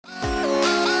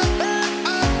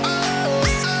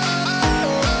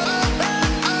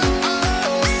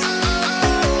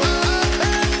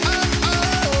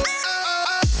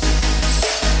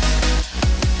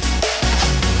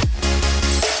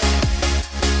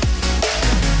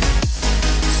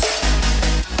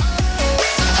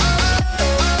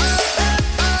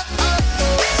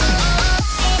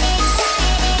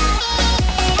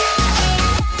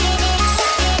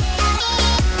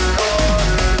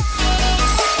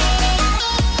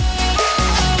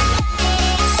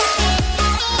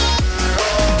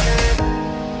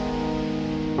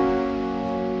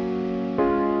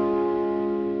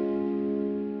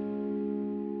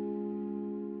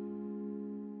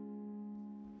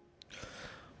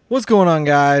What's going on,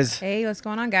 guys? Hey, what's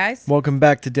going on, guys? Welcome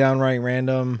back to Downright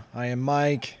Random. I am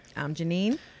Mike, I'm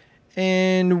Janine.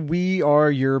 and we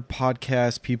are your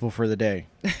podcast people for the day.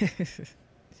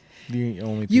 The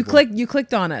only people. You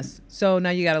clicked on us, so now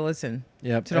you got to listen.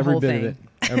 Yep, to the every whole bit thing. of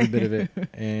it. Every bit of it.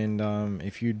 And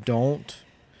if you don't,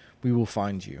 we will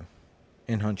find you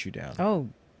and hunt you down. Oh,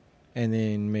 And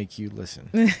then make you listen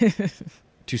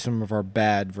to some of our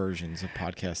bad versions of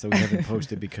podcasts that we haven't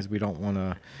posted because we don't want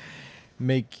to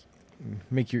make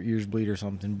your ears bleed or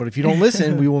something. But if you don't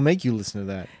listen, we will make you listen to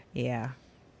that. yeah.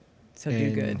 So do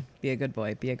And- good. Be a good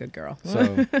boy. Be a good girl.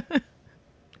 So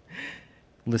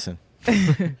listen.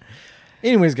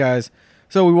 Anyways, guys,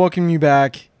 so we welcome you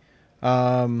back.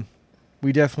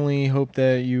 We definitely hope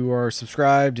that you are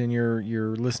subscribed and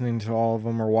you're listening to all of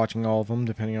them or watching all of them,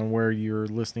 depending on where you're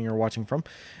listening or watching from.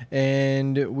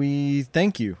 And we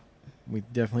thank you. We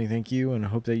definitely thank you and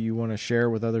hope that you want to share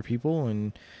with other people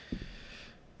and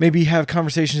maybe have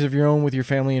conversations of your own with your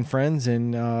family and friends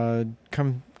and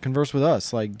come converse with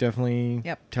us. Like, definitely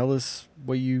tell us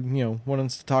what you want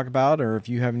us to talk about, or if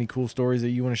you have any cool stories that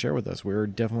you want to share with us. We're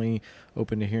definitely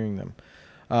open to hearing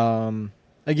them.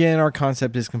 Again, our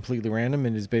concept is completely random.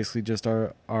 It is basically just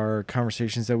our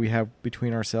conversations that we have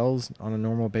between ourselves on a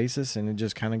normal basis, and it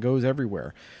just kind of goes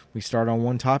everywhere. We start on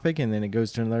one topic, and then it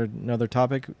goes to another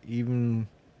topic,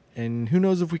 and who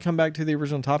knows if we come back to the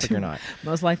original topic or not.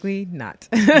 Most likely not.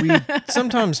 We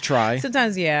sometimes try.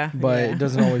 Sometimes, yeah. But yeah. it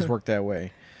doesn't always work that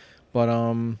way. But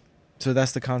so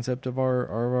that's the concept of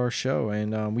our show,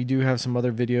 and we do have some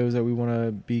other videos that we want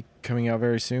to be coming out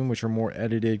very soon, which are more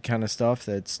edited kind of stuff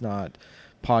that's not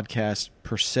podcast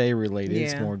per se related.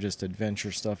 It's more just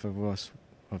adventure stuff of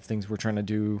things we're trying to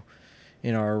do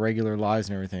in our regular lives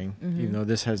and everything. Even though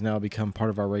this has now become part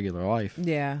of our regular life.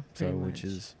 Yeah. So pretty which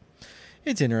much. is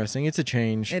it's interesting. It's a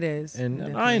change. It is. And It I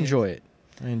definitely enjoy is. it.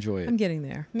 I enjoy it. I'm getting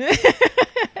there.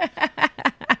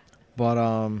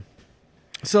 But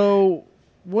so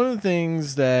one of the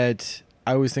things that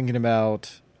I was thinking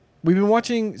about, we've been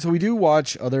watching, so we do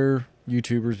watch other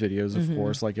YouTubers' videos, of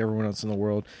course, like everyone else in the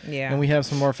world. Yeah. And we have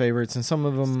some of our favorites, and some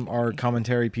of them are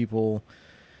commentary people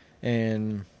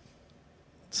and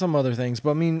some other things.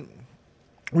 But I mean,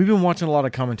 we've been watching a lot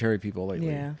of commentary people lately.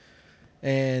 Yeah.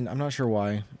 And I'm not sure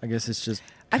why. I guess it's just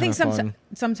I think fun.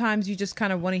 sometimes you just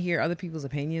kind of want to hear other people's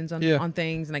opinions on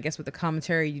things, and I guess with the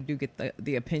commentary you do get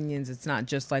the opinions. It's not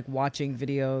just like watching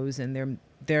videos and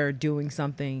they're doing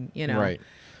something, Right.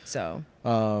 So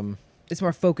it's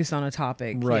more focused on a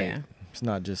topic, Right. Yeah. It's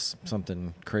not just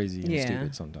something crazy and Yeah.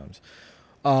 stupid sometimes.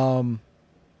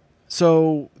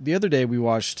 So the other day we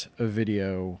watched a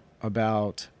video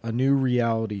about a new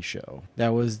reality show.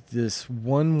 That was this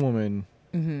one woman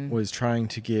was trying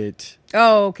to get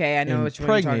Oh, okay. I know which one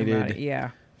you're talking impregnated about. Yeah.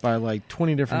 by like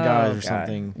 20 different guys or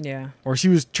something. Yeah. Or she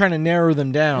was trying to narrow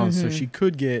them down so she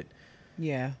could get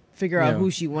Yeah. Figure out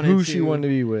who she wanted to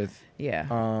be with. Yeah.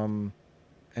 And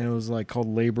it was like called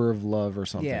Labor of Love or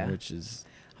something, Yeah. which is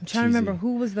I'm trying to remember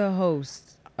who was the host.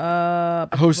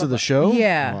 Host of the show?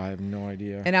 Yeah. Oh, I have no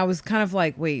idea. And I was kind of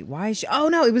like, wait, why is she? Oh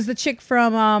no, it was the chick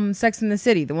from Sex and the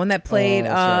City, the one that played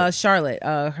that's right. Charlotte.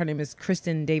 Her name is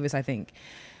Kristen Davis, I think.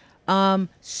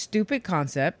 Stupid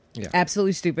concept. Yeah.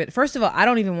 Absolutely stupid. First of all, I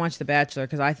don't even watch The Bachelor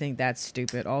because I think that's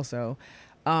stupid also.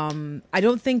 I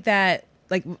don't think that,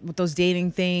 like, with those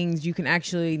dating things, you can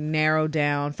actually narrow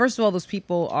down. First of all, those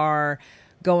people are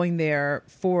going there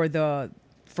for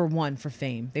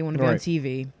fame. They want to be on Right.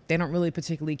 TV. They don't really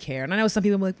particularly care. And I know some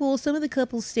people are like, well, some of the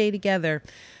couples stay together.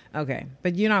 Okay,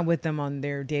 but you're not with them on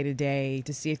their day-to-day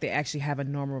to see if they actually have a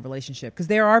normal relationship. Because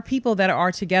there are people that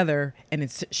are together and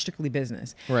it's strictly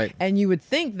business. Right. And you would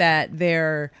think that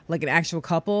they're like an actual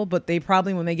couple, but they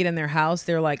probably, when they get in their house,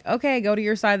 they're like, okay, go to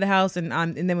your side of the house. And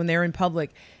then when they're in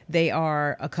public, they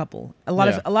are a couple. A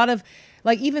lot of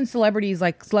like even celebrities,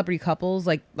 like celebrity couples,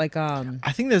 like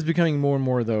I think that's becoming more and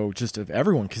more though, just of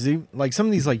everyone, because like some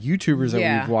of these like YouTubers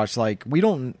that we've watched, like we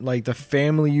don't like the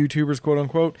family YouTubers, quote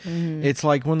unquote. It's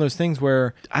like one of those things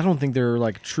where I don't think they're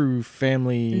like true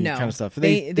family kind of stuff.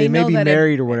 They may know be that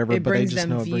married or whatever, it but they brings just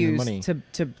them know it brings them views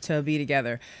money. to be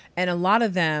together. And a lot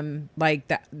of them, like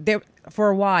that, for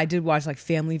a while I did watch like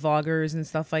family vloggers and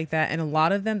stuff like that, and a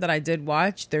lot of them that I did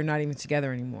watch, they're not even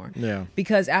together anymore. Yeah.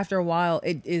 Because after a while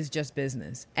it is just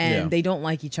business, and they don't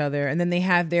like each other, and then they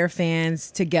have their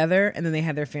fans together, and then they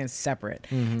have their fans separate.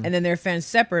 And then their fans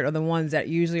separate are the ones that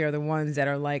usually are the ones that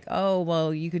are like, oh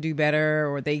well, you could do better,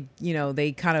 or they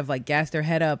kind of like gas their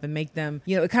head up and make them,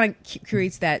 it kind of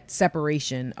creates that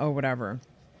separation or whatever.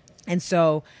 And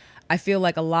so I feel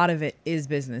like a lot of it is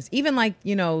business. Even like,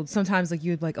 you know, sometimes like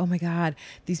you'd be like, oh my God,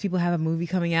 these people have a movie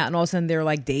coming out and all of a sudden they're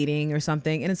like dating or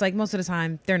something. And it's like most of the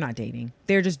time they're not dating.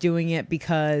 They're just doing it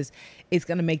because it's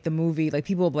going to make the movie, like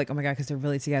people will be like, oh my God, because they're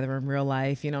really together in real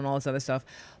life, you know, and all this other stuff.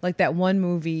 Like that one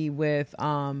movie with,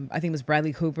 I think it was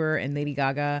Bradley Cooper and Lady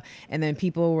Gaga. And then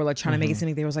people were like trying to make it seem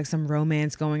like there was like some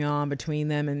romance going on between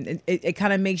them. And it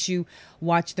kind of makes you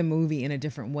watch the movie in a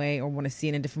different way or want to see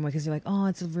it in a different way because you're like, oh,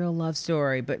 it's a real love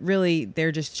story. But really,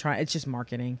 they're just trying, it's just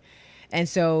marketing. And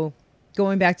so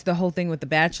going back to the whole thing with The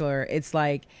Bachelor, it's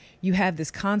like you have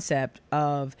this concept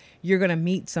of you're going to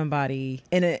meet somebody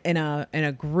in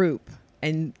a group,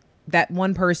 and that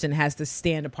one person has to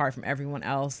stand apart from everyone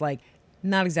else. Like,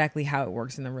 not exactly how it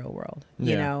works in the real world,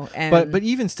 you know? And but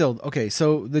even still, okay,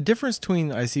 so the difference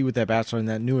between I see with that Bachelor and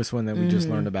that newest one that we just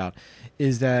learned about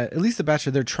is that at least the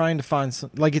Bachelor, they're trying to find some,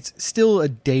 like, it's still a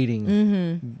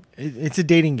dating, it's a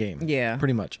dating game. Yeah.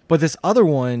 Pretty much. But this other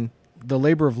one, the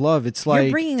labor of love, it's like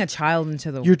you're bringing a child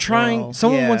into the you're trying world.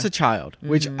 Someone wants a child,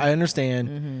 which I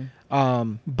understand,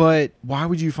 but why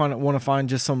would you want to find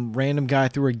just some random guy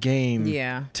through a game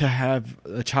to have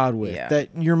a child with that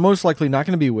you're most likely not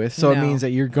going to be with? So it means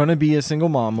that you're going to be a single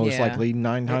mom most likely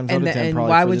 9 times out of 10. And probably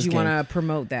why for would this you game. want to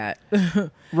promote that?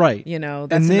 Right. You know,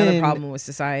 that's another problem with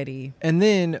society. And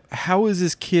then how is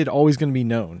this kid always going to be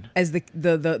known as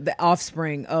the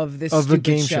offspring of this of stupid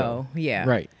the game show? Yeah.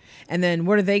 Right. And then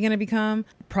what are they going to become?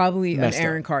 Probably an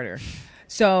Aaron Carter.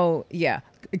 So yeah,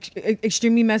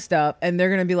 extremely messed up, and they're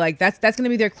going to be like, that's going to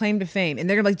be their claim to fame, and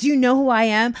they're going to be like, do you know who I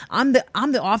am? I'm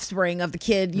the offspring of the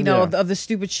kid, you know, of the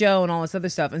stupid show and all this other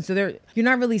stuff. And so you're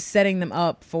not really setting them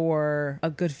up for a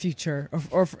good future,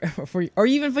 or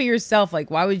even for yourself. Like,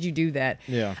 why would you do that?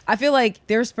 Yeah, I feel like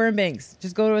there are sperm banks.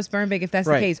 Just go to a sperm bank if that's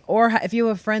the case, or if you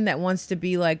have a friend that wants to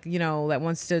be like, you know, that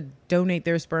wants to donate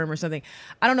their sperm or something.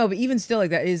 I don't know, but even still,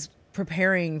 like, that is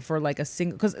preparing for like a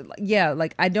single, because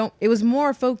like it was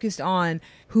more focused on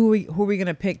who are we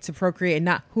gonna pick to procreate, and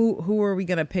not who are we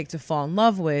gonna pick to fall in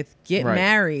love with, get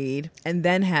married, and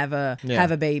then have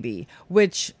a baby.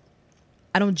 Which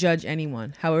I don't judge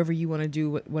anyone. However you want to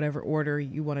do, whatever order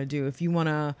you want to do. If you want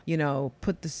to, you know,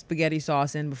 put the spaghetti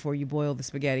sauce in before you boil the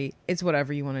spaghetti, it's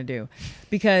whatever you want to do.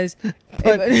 Because,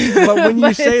 but when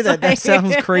you say that, that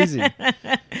sounds crazy.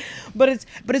 But it's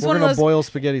one of those boil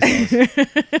spaghetti sauce.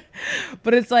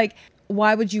 But it's like,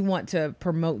 why would you want to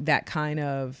promote that kind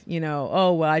of, you know,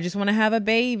 oh, well, I just want to have a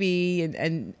baby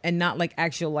and not like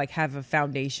actual, like, have a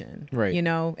foundation, right? You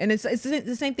know, and it's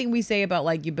the same thing we say about,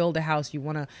 like, you build a house, you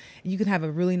can have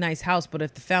a really nice house, but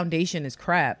if the foundation is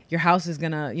crap, your house is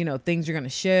gonna, you know, things are gonna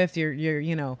shift. You're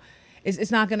you know, it's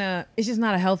just not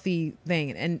a healthy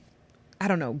thing. And I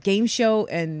don't know, game show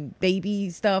and baby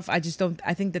stuff, I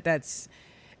think that's.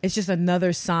 It's just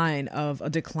another sign of a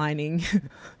declining,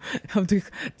 of the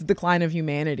decline of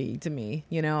humanity to me.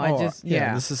 You know,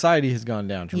 the society has gone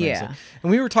down tremendously. Yeah.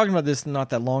 And we were talking about this not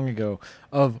that long ago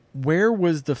of where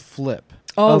was the flip?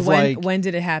 Oh, when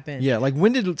did it happen? Yeah, like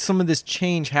when did some of this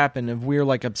change happen if we're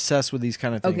like obsessed with these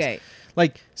kind of things? Okay.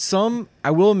 Like I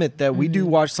will admit that we do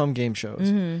watch some game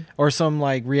shows or some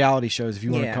like reality shows, if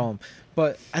you want to call them.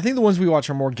 But I think the ones we watch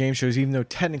are more game shows, even though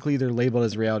technically they're labeled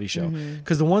as reality show.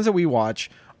 Because the ones that we watch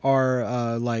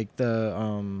are like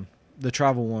the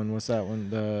travel one. What's that one?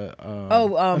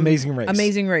 Amazing Race.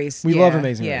 Amazing Race. We love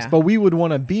Amazing Race, but we would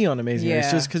want to be on Amazing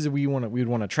Race just because we'd want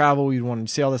to travel. We'd want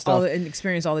to see all this stuff and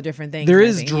experience all the different things. There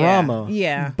is drama,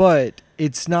 yeah, but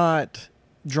it's not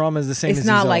drama is the same. It's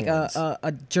not like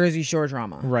a Jersey Shore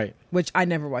drama, right? Which I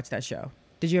never watched that show.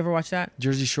 Did you ever watch that?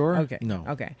 Jersey Shore? Okay, no.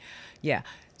 Okay, yeah.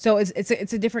 So it's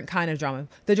a different kind of drama.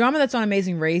 The drama that's on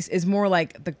Amazing Race is more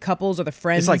like the couples or the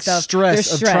friends. It's like and stuff.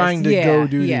 Stress of trying to go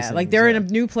do these things. Like they're in a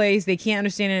new place, they can't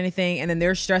understand anything, and then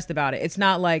they're stressed about it. It's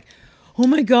not like, oh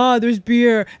my God, there's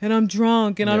beer and I'm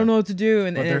drunk and I don't know what to do.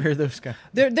 And there are those guys.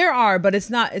 There are, but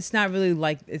it's not really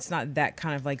like, it's not that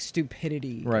kind of like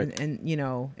stupidity. Right. And you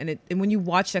know, and when you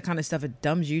watch that kind of stuff, it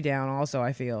dumbs you down. Also,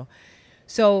 I feel.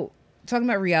 So talking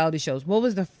about reality shows, what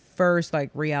was the first like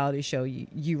reality show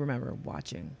you remember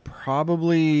watching?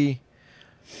 Probably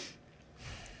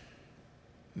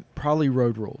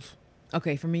Road Rules.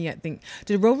 Okay, for me, I think,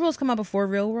 did Road Rules come out before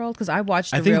Real World? Because I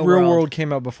watched I think Real World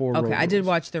came out before Road Rules. Okay, I did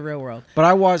watch the Real World. But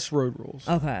I watched Road Rules.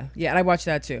 Okay. Yeah, and I watched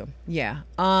that too. Yeah.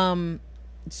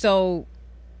 So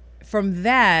from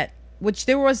that, which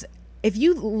there was, if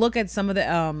you look at some of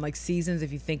the like seasons,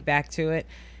 if you think back to it,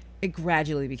 it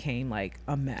gradually became like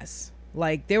a mess.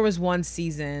 Like there was one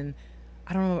season,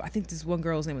 I don't know, I think this one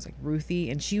girl's name was like Ruthie,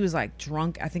 and she was like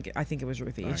drunk. I think it was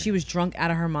Ruthie. And she was drunk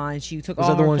out of her mind. She took all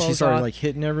her clothes off. Was that the one she started like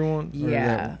hitting everyone?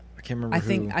 Yeah. I can't remember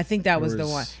I think that was the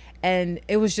one. And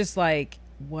it was just like,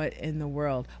 what in the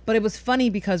world? But it was funny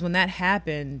because when that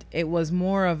happened, it was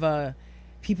more of a,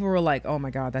 people were like, oh my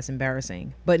God, that's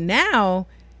embarrassing. But now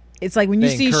it's like when you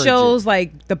see shows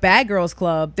like the Bad Girls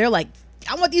Club, they're like,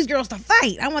 I want these girls to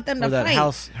fight. I want them to fight.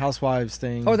 Or that Housewives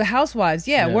thing. Or the Housewives,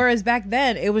 yeah. Whereas back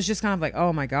then, it was just kind of like,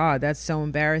 oh my God, that's so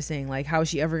embarrassing. Like, how is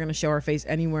she ever going to show her face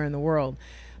anywhere in the world?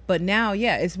 But now,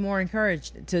 yeah, it's more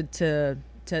encouraged to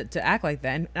act like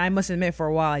that. And I must admit, for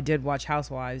a while, I did watch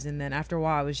Housewives. And then after a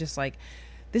while, I was just like,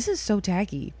 this is so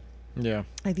tacky. Yeah.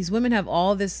 Like, these women have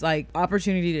all this, like,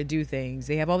 opportunity to do things.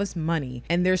 They have all this money.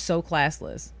 And they're so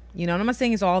classless. You know, and I'm not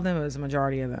saying it's all of them, it's a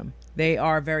majority of them. They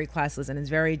are very classless, and it's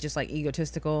very just like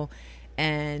egotistical.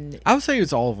 And I would say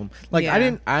it's all of them. Like,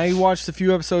 yeah. I watched a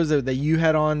few episodes that you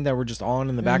had on that were just on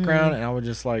in the background, and I would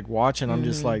just like watch, and I'm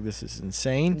just like, this is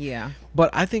insane. Yeah. But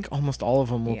I think almost all of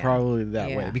them were probably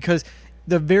that way, because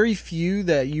the very few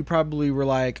that you probably were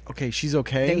like, okay, she's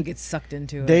okay, they would get sucked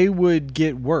into it. They would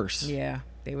get worse. Yeah,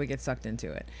 they would get sucked into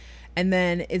it. And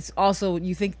then it's also,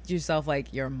 you think to yourself,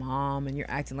 like, you're a mom and you're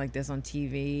acting like this on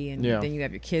TV, and then you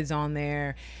have your kids on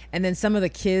there. And then some of the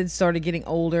kids started getting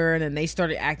older, and then they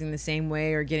started acting the same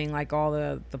way, or getting like all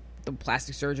the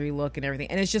plastic surgery look and everything.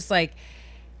 And it's just like,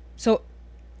 so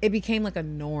it became like a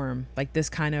norm, like this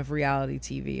kind of reality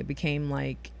TV. It became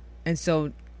like, and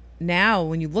so now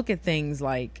when you look at things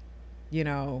like, you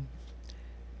know,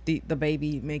 the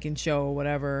baby making show or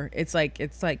whatever, it's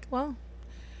like, well,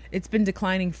 it's been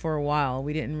declining for a while.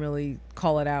 We didn't really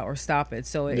call it out or stop it.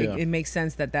 So it makes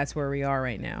sense that that's where we are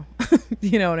right now.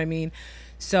 You know what I mean?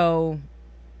 So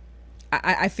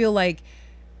I feel like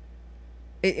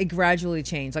it gradually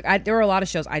changed. Like, there were a lot of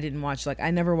shows I didn't watch. Like, I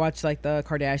never watched like the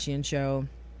Kardashian show.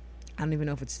 I don't even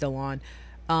know if it's still on.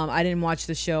 I didn't watch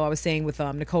the show I was saying with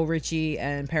Nicole Richie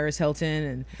and Paris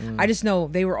Hilton. And I just know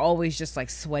they were always just like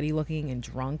sweaty looking and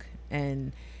drunk.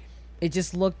 And it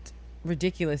just looked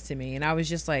ridiculous to me. And I was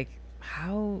just like,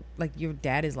 how, like, your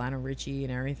dad is Lionel Richie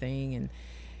and everything, and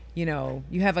you know,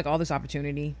 you have like all this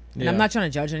opportunity, and I'm not trying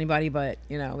to judge anybody, but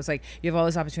you know, it's like you have all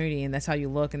this opportunity and that's how you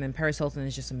look, and then Paris Hilton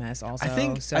is just a mess also. I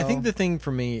think the thing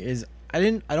for me is I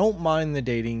don't mind the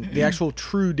dating, the actual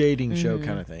true dating show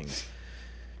kind of things,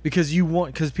 because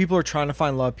people are trying to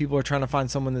find love, people are trying to find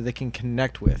someone that they can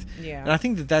connect with. And I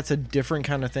think that that's a different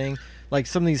kind of thing. Like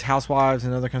some of these Housewives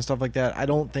and other kind of stuff like that, I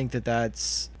don't think that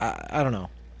that's, I don't know.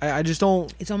 I just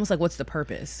don't. It's almost like, what's the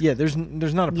purpose? Yeah, there's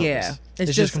not a purpose. Yeah,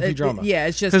 it's just complete drama.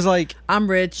 It's just because, like, I'm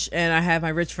rich and I have my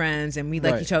rich friends and we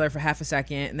like each other for half a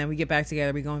second, and then we get back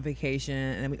together, we go on vacation,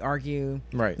 and then we argue.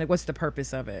 Right. Like, what's the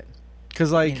purpose of it?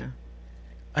 Because, like,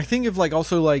 I think of like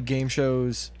also like game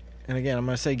shows, and again, I'm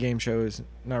gonna say game shows,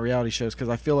 not reality shows, because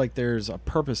I feel like there's a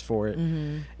purpose for it.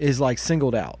 Is like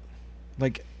Singled Out.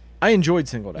 Like, I enjoyed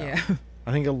Singled Out. Yeah.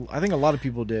 I think a lot of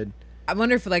people did. I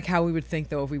wonder if, like, how we would think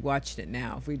though if we watched it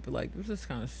now, if we'd be like, this is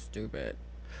kind of stupid.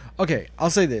 Okay, I'll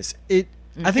say this.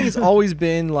 I think it's always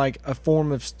been like a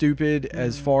form of stupid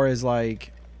as far as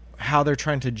like how they're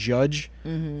trying to judge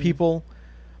people.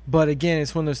 But again,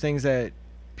 it's one of those things that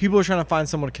people are trying to find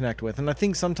someone to connect with. And I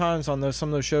think sometimes on some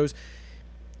of those shows,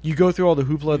 you go through all the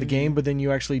hoopla of the game, but then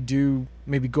you actually do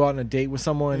maybe go out on a date with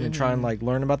someone and try and like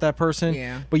learn about that person.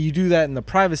 Yeah. But you do that in the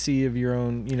privacy of your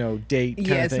own, date.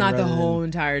 Yeah, it's not the whole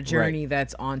entire journey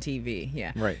that's on TV.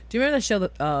 Yeah. Right. Do you remember that show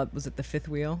that was it The Fifth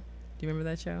Wheel? Do you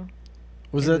remember that show?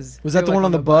 Was that the one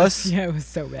on the bus? Yeah, it was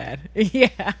so bad.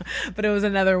 Yeah. But it was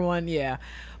another one, yeah.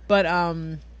 But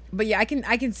yeah, I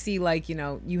can see, like,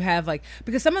 you have like,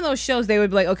 because some of those shows they would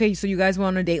be like, okay, so you guys went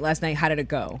on a date last night, how did it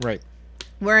go? Right.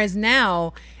 Whereas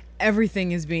now,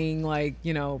 everything is being like,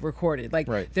 recorded, like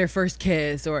their first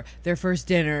kiss or their first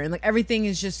dinner, and like everything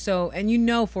is just so.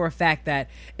 And for a fact that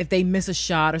if they miss a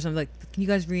shot or something, like, can you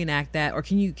guys reenact that, or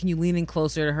can you lean in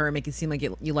closer to her and make it seem like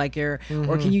you like her,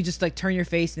 or can you just like turn your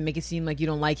face and make it seem like you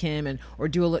don't like him, or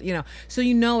do a little, so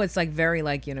it's like very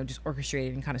like just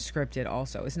orchestrated and kind of scripted.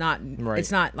 Also, it's not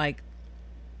like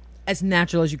as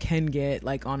natural as you can get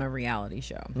like on a reality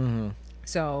show.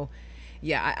 So.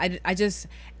 Yeah, I just,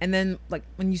 and then like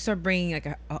when you start bringing like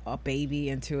a baby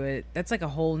into it, that's like a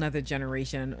whole nother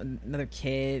generation, another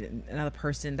kid, another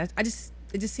person. It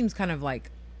just seems kind of like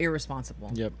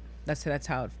irresponsible. Yep. That's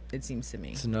how it seems to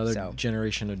me. It's another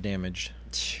generation of damaged.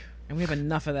 And we have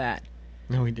enough of that.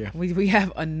 No, we do. We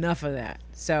have enough of that.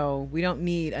 So we don't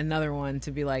need another one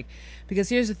to be like, because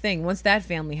here's the thing, once that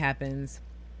family happens,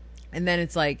 and then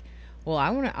it's like, well, I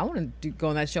want to go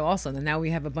on that show also. And then now we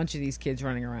have a bunch of these kids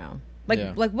running around.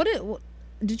 Like what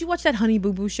Did you watch that Honey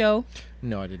Boo Boo show?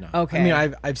 No, I did not. Okay. I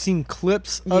mean, I've seen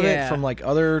clips of it Yeah. from like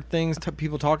other things,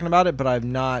 people talking about it, but I've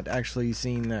not actually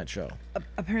seen that show.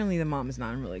 Apparently, the mom is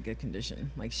not in really good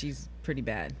condition. Like, she's pretty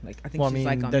bad. Like, I think Well, I she's mean,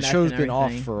 like on that meth show's and been off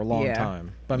everything. for a long Yeah.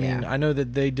 time. But I mean, Yeah. I know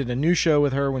that they did a new show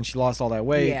with her when she lost all that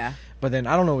weight. Yeah. But then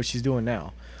I don't know what she's doing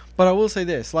now. But I will say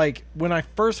this: like when I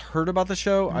first heard about the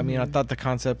show, I mean, I thought the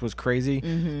concept was crazy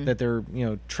that they're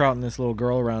trouting this little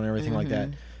girl around and everything like that.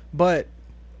 But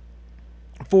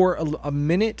for a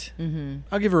minute,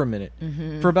 I'll give her a minute.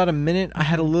 For about a minute, I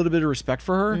had a little bit of respect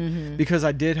for her because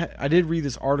I did read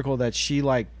this article that she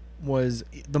like was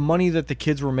the money that the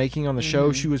kids were making on the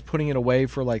show, she was putting it away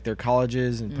for like their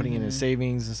colleges and putting it in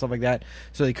savings and stuff like that,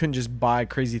 so they couldn't just buy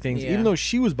crazy things, even though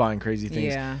she was buying crazy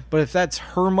things. Yeah. But if that's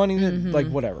her money, then like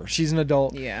whatever, she's an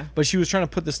adult. Yeah. But she was trying to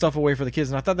put the stuff away for the kids,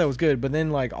 and I thought that was good. But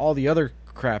then like all the other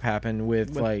crap happened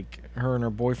with like her and her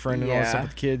boyfriend and all that stuff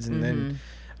with the kids, and then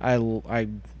I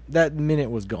that minute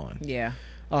was gone. Yeah.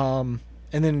 And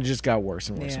then it just got worse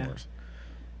and worse and Yeah. worse.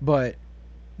 But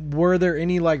were there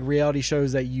any like reality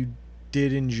shows that you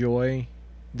did enjoy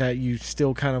that you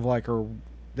still kind of like, or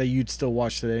that you'd still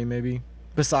watch today maybe,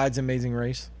 besides Amazing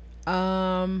Race?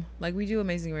 Like we do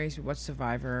Amazing Race, we watch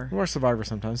Survivor. We watch Survivor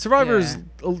sometimes. Survivor is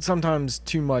sometimes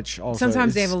too much also.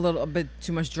 Sometimes they have a bit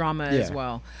too much drama as Yeah.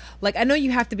 well. Like, I know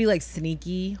you have to be like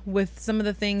sneaky with some of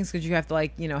the things because you have to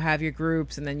like, have your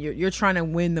groups, and then you're trying to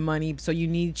win the money. So you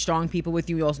need strong people with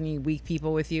you. You also need weak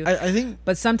people with you. I think,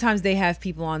 but sometimes they have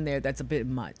people on there that's a bit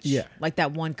much. Yeah. Like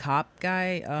that one cop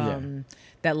guy,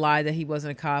 that lied that he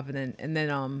wasn't a cop.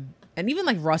 And even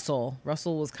like Russell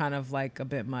was kind of like a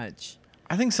bit much.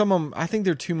 I think some of them, I think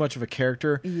they're too much of a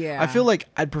character. Yeah. I feel like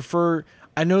I'd prefer,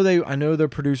 I know their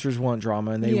producers want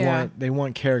drama and they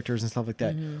want characters and stuff like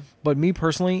that. But me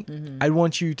personally, I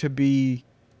want you to be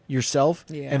yourself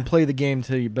and play the game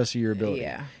to the best of your ability.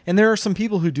 Yeah. And there are some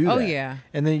people who do that. Oh, yeah.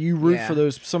 And then you root Yeah. for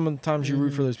those, sometimes you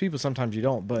root for those people, sometimes you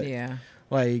don't. But Yeah.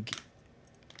 like,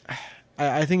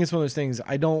 I think it's one of those things.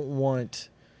 I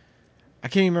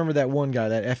can't even remember that one guy,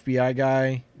 that FBI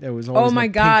guy that was always Oh in my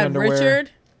the pink God, underwear.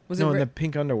 Richard? Was no, it in the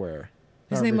pink underwear.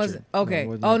 His Not name Richard. was okay. No, it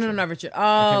wasn't No, Richard. not Richard.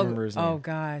 can't remember his Oh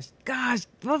name. gosh,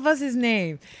 what was his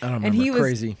name? I don't remember. And he was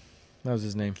Crazy. That was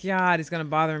his name. God, it's gonna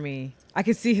bother me. I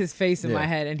could see his face in Yeah. my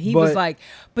head, and he But- was like,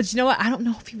 "But you know what? I don't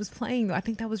know if he was playing though. I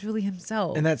think that was really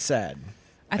himself." And that's sad.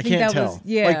 I think can't that tell. was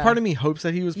yeah. Like part of me hopes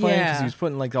that he was playing because Yeah. he was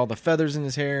putting like all the feathers in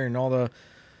his hair and all the.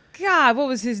 God, what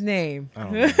was his name? I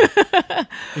don't know.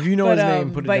 If you know his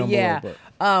name, put it down yeah,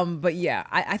 below. but yeah,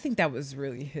 I think that was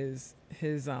really his.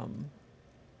 I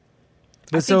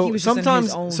But think so he was just in sometimes,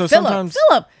 his own- so Philip, sometimes.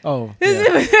 Philip. Oh, His-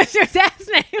 yeah. your dad's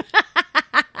name.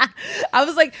 I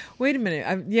was like, wait a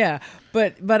minute.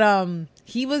 But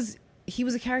he was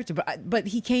a character, but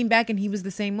he came back and he was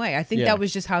the same way. I think Yeah. that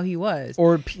was just how he was.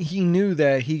 Or he knew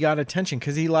that he got attention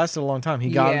because he lasted a long time. He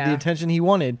got Yeah. the attention he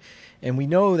wanted, and we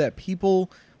know that people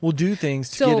will do things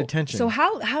to get attention. So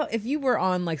how if you were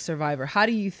on like Survivor, how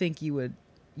do you think you would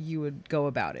go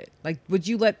about it? Like, would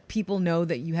you let people know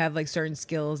that you have like certain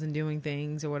skills in doing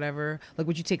things or whatever? Like,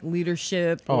 would you take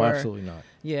leadership? Oh, or, absolutely not.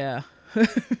 Yeah.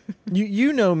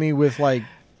 You know me with like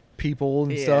people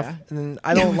and stuff, Yeah. and then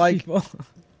I don't like People.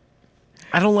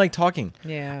 I don't like talking.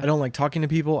 Yeah. I don't like talking to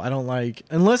people. I don't like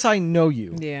unless I know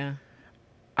you. Yeah.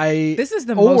 I This is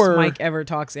the or- most Mike ever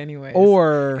talks, anyways.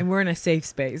 Or and we're in a safe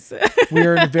space. we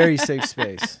are in a very safe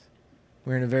space.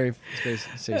 We're in a very safe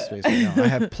space right now. I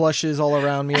have plushes all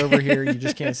around me over here. You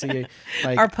just can't see it.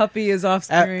 Like Our puppy is off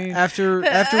screen. after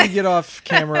we get off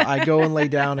camera, I go and lay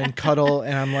down and cuddle,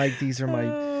 and I'm like, these are my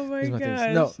oh my these are my gosh.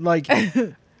 things. No, like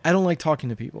I don't like talking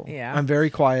to people. Yeah. I'm very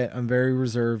quiet. I'm very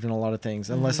reserved in a lot of things,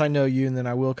 unless I know you, and then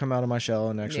I will come out of my shell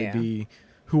and actually Yeah. be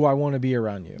who I want to be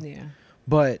around you. Yeah.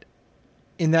 But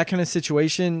in that kind of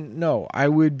situation, no, I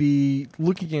would be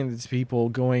looking at these people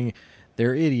going,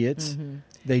 they're idiots. Mm-hmm.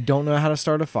 They don't know how to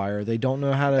start a fire. They don't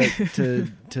know how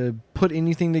to put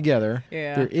anything together.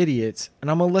 Yeah. They're idiots.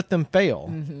 And I'm going to let them fail.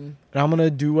 Mm-hmm. And I'm going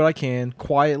to do what I can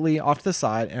quietly off to the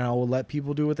side, and I will let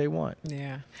people do what they want.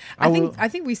 Yeah. I I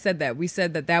think we said that. We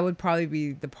said that would probably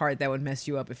be the part that would mess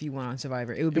you up if you went on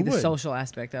Survivor. It would be It the would. social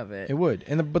aspect of it. It would.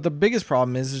 But the biggest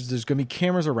problem is there's going to be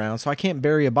cameras around, so I can't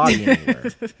bury a body anywhere.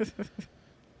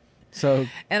 So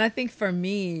And I think for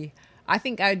me, I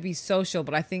think I'd be social,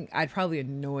 but I think I'd probably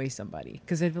annoy somebody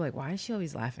because they'd be like, why is she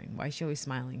always laughing? Why is she always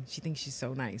smiling? She thinks she's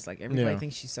so nice. Like, everybody Yeah.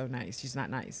 thinks she's so nice. She's not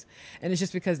nice. And it's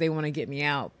just because they want to get me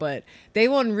out. But they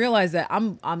won't realize that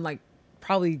I'm like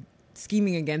probably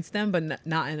scheming against them, but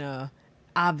not in a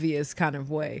obvious kind of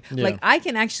way. Yeah. Like, I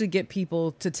can actually get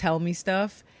people to tell me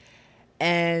stuff,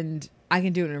 and I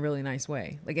can do it in a really nice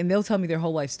way. Like, and they'll tell me their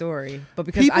whole life story, but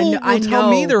because People I will tell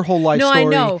me their whole life story, I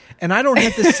know. and I don't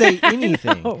have to say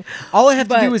anything. know. All I have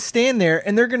to But- do is stand there,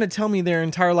 and they're going to tell me their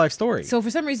entire life story. So for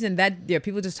some reason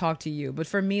people just talk to you, but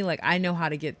for me, like, I know how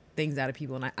to get things out of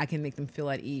people, and I can make them feel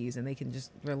at ease, and they can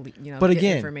just really, but get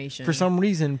again, information. for some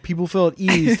reason, people feel at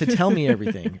ease to tell me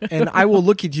everything, and I will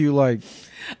look at you like,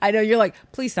 I know you're like,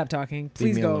 please stop talking,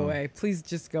 please me go alone. away, please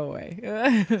just go away.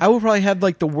 I will probably have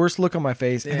like the worst look on my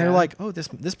face, and they're Yeah. like, oh,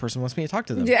 this person wants me to talk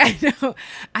to them. Yeah, I know.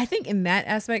 I think in that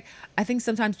aspect, I think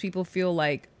sometimes people feel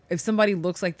like if somebody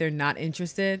looks like they're not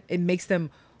interested, it makes them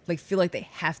like feel like they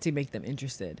have to make them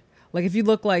interested. Like if you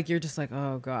look like you're just like,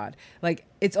 oh God, like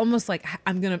it's almost like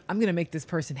I'm gonna make this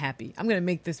person happy. I'm gonna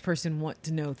make this person want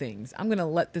to know things. I'm gonna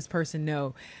let this person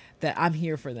know that I'm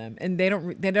here for them. And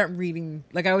they're not reading.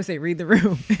 Like I always say, read the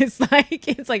room. It's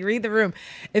like read the room.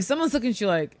 If someone's looking at you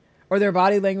like, or their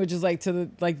body language is like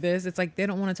this, it's like they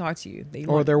don't want to talk to you.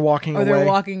 They're walking away. Or they're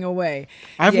walking away.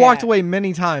 I've Yeah. walked away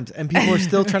many times, and people are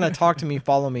still trying to talk to me,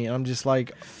 follow me, and I'm just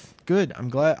like, good. I'm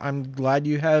glad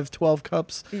you have 12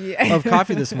 cups Yeah. of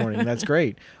coffee this morning. That's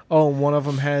great. Oh, one of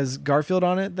them has Garfield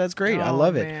on it. That's great. I Oh,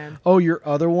 love man. it. Oh, your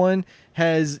other one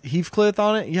has Heathcliff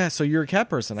on it. Yeah, so you're a cat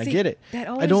person. I See, get it. That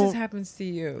I always don't. just happens to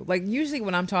you. Like usually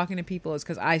when I'm talking to people, it's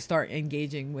because I start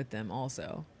engaging with them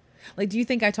also. Like, do you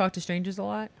think I talk to strangers a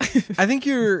lot? I think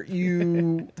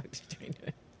you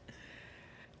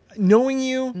knowing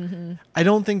you. I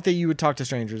don't think that you would talk to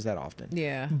strangers that often.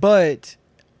 Yeah. But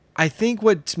I think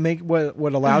what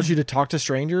allows you to talk to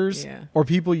strangers Yeah. or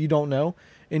people you don't know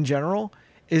in general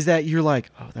is that you're like,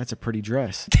 oh, that's a pretty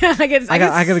dress. I get I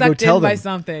gotta go sucked tell in by them.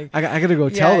 something. I gotta go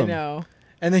Yeah, tell I them. know.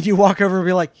 And then you walk over and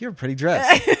be like, you're a pretty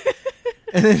dress.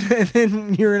 and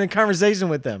then you're in a conversation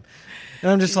with them.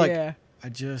 And I'm just like, Yeah. I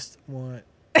just want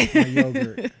my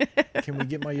yogurt. Can we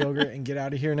get my yogurt and get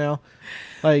out of here now?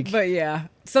 Like, But yeah,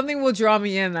 something will draw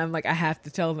me in. And I'm like, I have to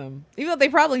tell them, even though they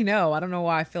probably know. I don't know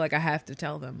why I feel like I have to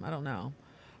tell them. I don't know,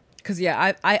 because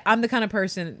yeah, I'm the kind of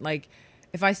person like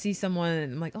if I see someone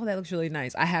and I'm like, oh, that looks really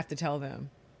nice, I have to tell them.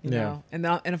 You Yeah.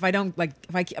 know, and if I don't I'm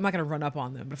not gonna run up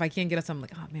on them. But if I can't get us, I'm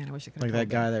like, oh man, I wish I could. like that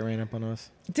guy that ran up on us.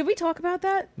 Did we talk about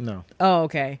that? No. Oh,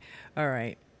 okay, all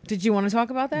right. Did you want to talk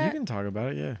about You that? can talk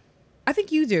about it, yeah. I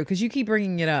think you do because you keep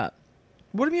bringing it up.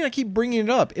 What do you mean I keep bringing it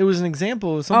up? It was an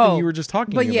example of something Oh, you were just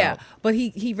talking But about. yeah, but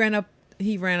he ran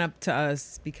up to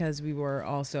us because we were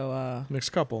also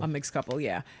Mixed couple. a mixed couple,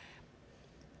 yeah.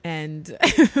 And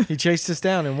He chased us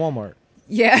down in Walmart.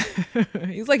 yeah,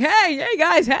 he's like, hey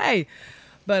guys, hey.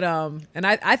 But and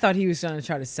I thought he was trying to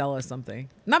try to sell us something.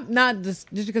 Not just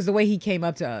because the way he came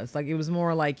up to us, like it was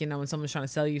more like, you know, when someone's trying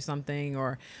to sell you something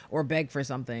or beg for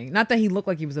something. Not that he looked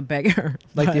like he was a beggar.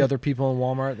 Like but- the other people in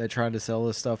Walmart that tried to sell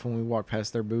us stuff when we walked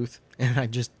past their booth, and I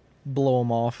just blow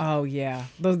them off. Oh yeah,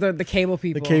 those the cable The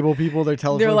people. cable people, their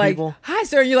telephone They're like, people. "Hi,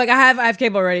 sir." And you're like, "I have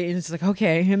cable already." And it's just like,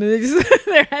 "Okay," and then they just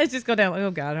their heads just go down. Like,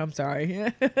 "Oh God, I'm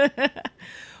sorry."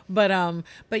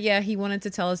 But yeah, he wanted to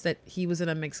tell us that he was in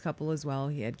a mixed couple as well.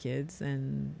 He had kids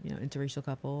and, you know, interracial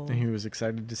couple. And he was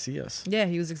excited to see us. Yeah,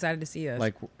 he was excited to see us.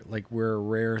 Like we're a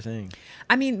rare thing.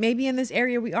 I mean, maybe in this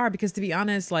area we are, because to be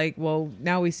honest, like, well,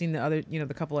 now we've seen the other, you know,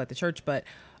 the couple at the church, but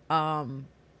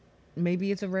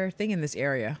maybe it's a rare thing in this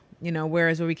area, you know,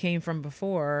 whereas where we came from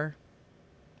before,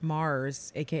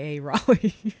 Mars, aka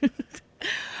Raleigh,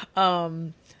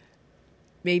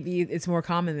 maybe it's more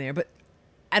common there. But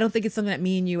I don't think it's something that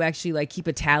me and you actually like keep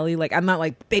a tally. Like, I'm not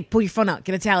like, babe, pull your phone out,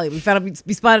 get a tally. We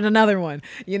spotted another one.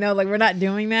 You know, like, we're not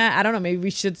doing that. I don't know. Maybe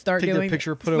we should start Take doing the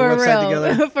picture, put a for website real,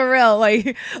 together. for real.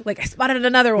 Like I spotted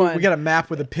another one. We got a map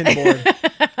with a pin board.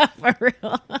 For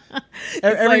real.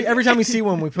 every time we see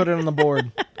one, we put it on the board.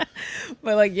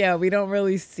 But like, yeah, we don't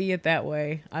really see it that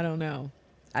way. I don't know.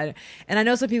 And I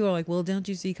know some people are like, well, don't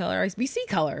you see color? We see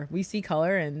color. We see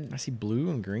color, and I see blue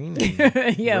and green.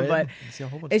 And yeah, red. but I see a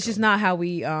whole bunch it's of just colors. not how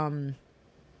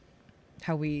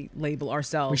we label We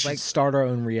ourselves. should Like, start our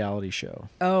own reality show.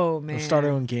 oh man, We'll start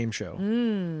our own game show.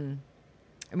 And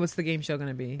what's the game show going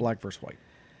to be? Black versus white.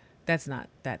 That's not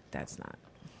a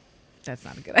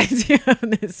good idea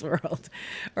in this world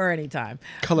or any time.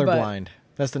 Colorblind.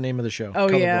 That's the name of the show. Oh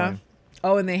yeah. Colorblind.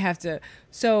 Oh, and they have to.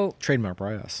 So Trademark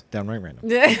by us. Downright random.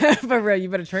 for real, you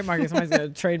better trademark it. Somebody's gonna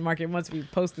trademark it once we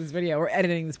post this video. We're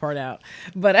editing this part out,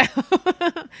 but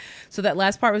so that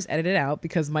last part was edited out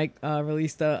because Mike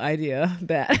released the idea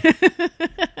that.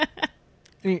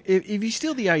 I mean, if you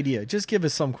steal the idea, just give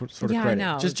us some sort of Yeah, I credit.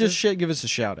 know. Just give us a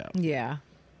shout out. Yeah,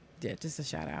 just a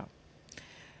shout out.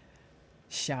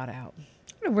 Shout out. I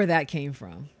don't know where that came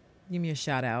from. Give me a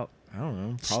shout out. I don't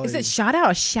know. Probably Is it shout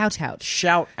out or shout out?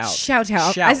 shout out? Shout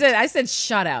out. Shout. I said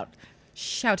shout out.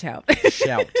 Shout out.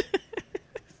 Shout.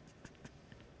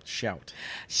 Shout.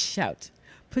 Shout.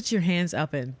 Put your hands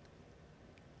up and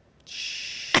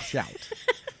Shout.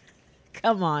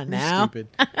 come on You're now. stupid.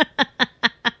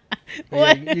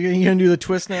 What? You gonna do the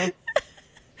twist now?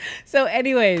 So,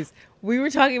 anyways, we were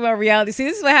talking about reality. See,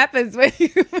 this is what happens when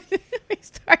we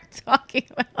start talking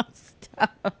about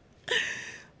stuff.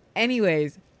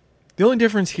 Anyways, The only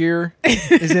difference here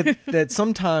is that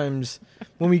sometimes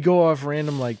when we go off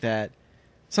random like that,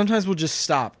 sometimes we'll just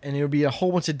stop and it'll be a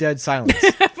whole bunch of dead silence.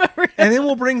 And then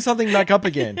we'll bring something back up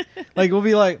again. Like, we'll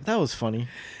be like, that was funny.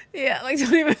 yeah, like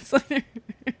 20 minutes later.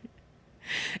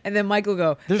 And then Mike will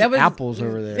go, There's that was apples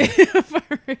over there.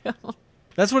 For real.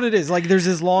 That's what it is. Like, there's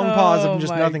this long pause Oh of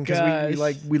just my nothing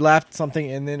because we laughed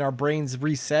something and then our brains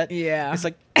reset. Yeah. It's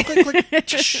like, click,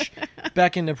 click,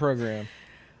 back into program.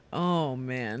 Oh,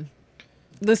 man.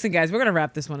 Listen, guys, we're going to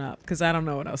wrap this one up because I don't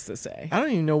know what else to say. I don't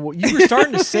even know what you were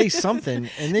starting to say something,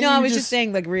 and then No, I was just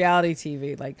saying like reality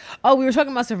TV. Like, oh, we were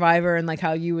talking about Survivor and like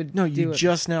how you would no, do you it.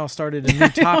 just now started a new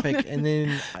topic, and then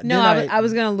No, then I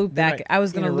was gonna loop then back. I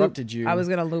was gonna interrupted loop. you. I was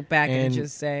gonna loop back and and-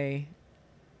 just say.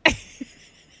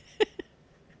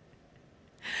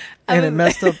 and it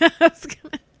messed up, I was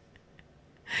gonna,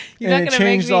 you're and not it gonna make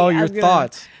changed me- all I your was gonna-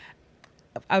 thoughts.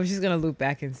 I was just gonna loop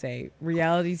back and say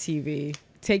reality TV.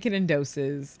 Take it in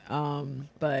doses,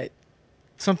 but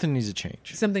Something needs to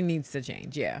change. something needs to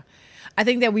change. Yeah, I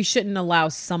think that we shouldn't allow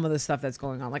some of the stuff that's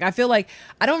going on. Like, I feel like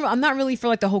I'm not really for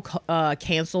like the whole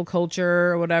cancel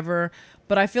culture or whatever.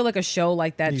 But I feel like a show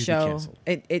like that Needs to be show, canceled.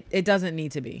 it doesn't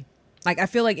need to be. Like, I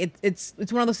feel like it's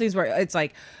one of those things where it's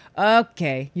like,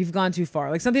 okay, you've gone too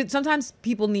far. Like, sometimes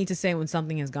people need to say when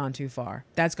something has gone too far.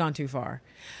 That's gone too far.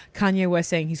 Kanye West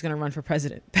saying he's going to run for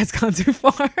president. That's gone too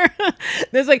far.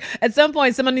 There's like, at some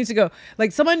point, someone needs to go,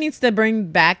 like, someone needs to bring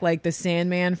back like the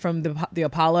Sandman from the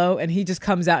Apollo, and he just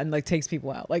comes out and like takes people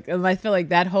out. Like, and I feel like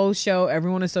that whole show,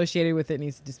 everyone associated with it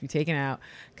needs to just be taken out.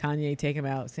 Kanye, take him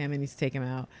out. Sandman needs to take him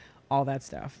out. All that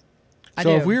stuff.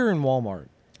 So if we were in Walmart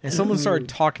and someone started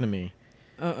talking to me,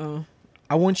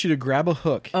 I want you to grab a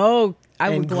hook. Oh, I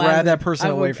would and gladly, grab that person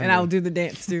I would, away from and you. I'll do the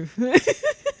dance too.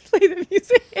 Play the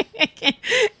music.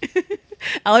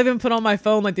 I'll even put on my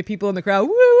phone like the people in the crowd. Woo,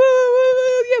 woo,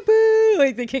 woo, yeah, boo!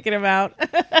 Like they're kicking him out.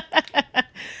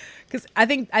 Because I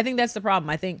think that's the problem.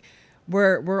 I think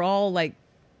we're all like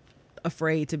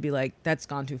afraid to be like, that's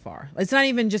gone too far. It's not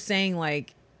even just saying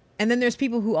like, and then there's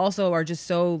people who also are just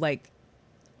so like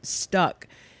stuck.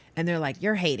 And they're like,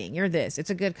 you're hating, you're this. It's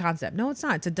a good concept. No, it's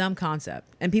not. It's a dumb concept.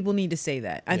 And people need to say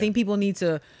that. I think people need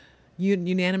to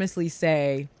unanimously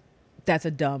say that's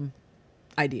a dumb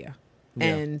idea. Yeah.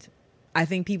 And I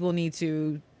think people need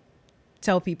to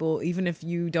tell people, even if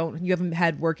you haven't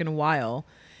had work in a while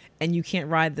and you can't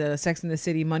ride the Sex and the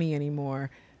City money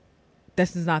anymore,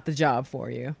 this is not the job for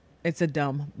you. It's a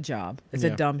dumb job. It's a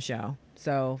dumb show.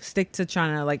 So stick to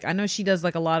trying to, like, I know she does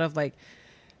like a lot of like,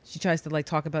 she tries to like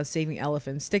talk about saving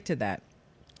elephants. Stick to that.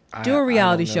 Do a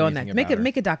reality show on that.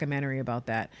 Make a documentary about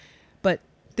that. But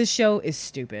this show is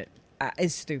stupid.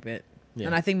 It's stupid,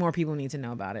 and I think more people need to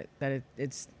know about it. That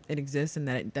it exists and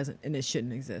that it doesn't and it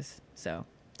shouldn't exist. So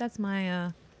that's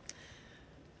my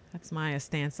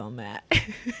stance on that.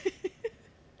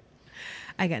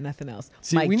 I got nothing else.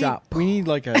 See, Mic drop. We need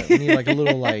like a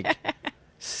little like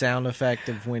sound effect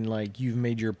of when like you've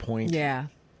made your point. Yeah,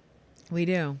 we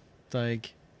do. It's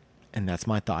like, and that's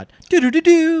my thought.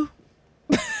 Do.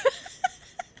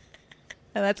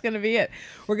 And that's going to be it.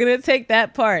 We're going to take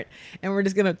that part and we're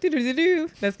just going to do.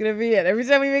 That's going to be it. Every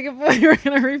time we make a point, we're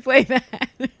going to replay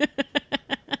that.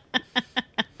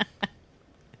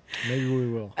 Maybe we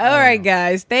will. All right,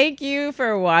 guys. Thank you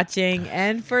for watching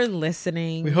and for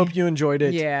listening. We hope you enjoyed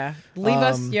it. Yeah. Leave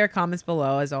us your comments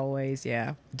below as always.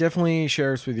 Yeah. Definitely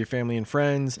share us with your family and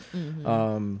friends.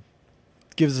 Mm-hmm.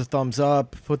 Give us a thumbs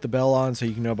up. Put the bell on so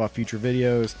you can know about future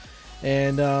videos.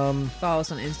 And Follow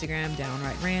us on Instagram,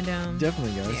 Downright Random.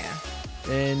 definitely, guys.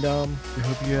 Yeah. And we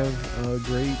hope you have a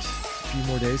great few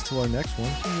more days till our next one.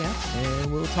 Yep.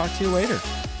 And we'll talk to you later.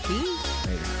 Peace.